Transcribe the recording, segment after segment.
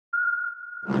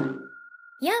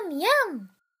Yum, yum!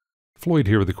 Floyd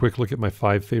here with a quick look at my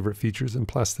 5 favorite features in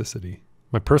Plasticity.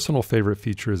 My personal favorite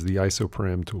feature is the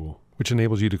isoparam tool, which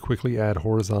enables you to quickly add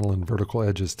horizontal and vertical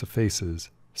edges to faces.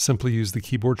 Simply use the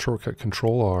keyboard shortcut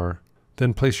Ctrl-R,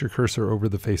 then place your cursor over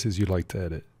the faces you'd like to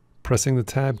edit. Pressing the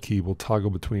Tab key will toggle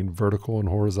between vertical and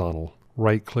horizontal.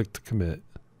 Right-click to commit.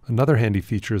 Another handy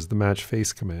feature is the Match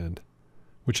Face command,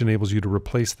 which enables you to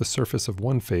replace the surface of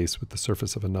one face with the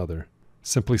surface of another.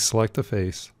 Simply select a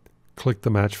face, click the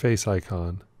Match Face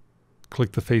icon,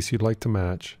 click the face you'd like to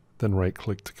match, then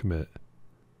right-click to commit.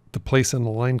 The Place and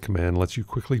Align command lets you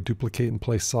quickly duplicate and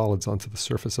place solids onto the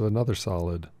surface of another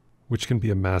solid, which can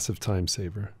be a massive time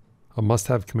saver. A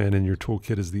must-have command in your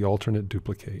toolkit is the Alternate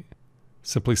Duplicate.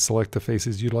 Simply select the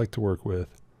faces you'd like to work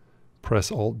with,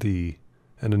 press Alt-D,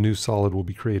 and a new solid will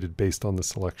be created based on the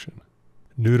selection.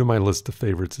 New to my list of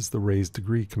favorites is the Raise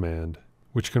Degree command,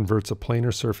 which converts a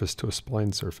planar surface to a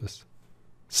spline surface.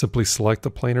 Simply select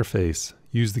the planar face,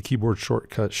 use the keyboard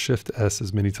shortcut Shift-S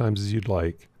as many times as you'd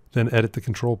like, then edit the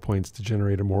control points to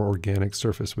generate a more organic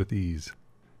surface with ease.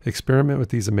 Experiment with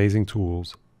these amazing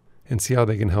tools and see how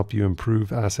they can help you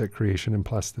improve asset creation and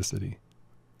Plasticity.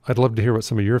 I'd love to hear what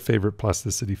some of your favorite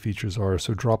Plasticity features are,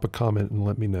 so drop a comment and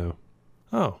let me know.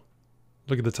 Oh,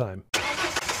 look at the time.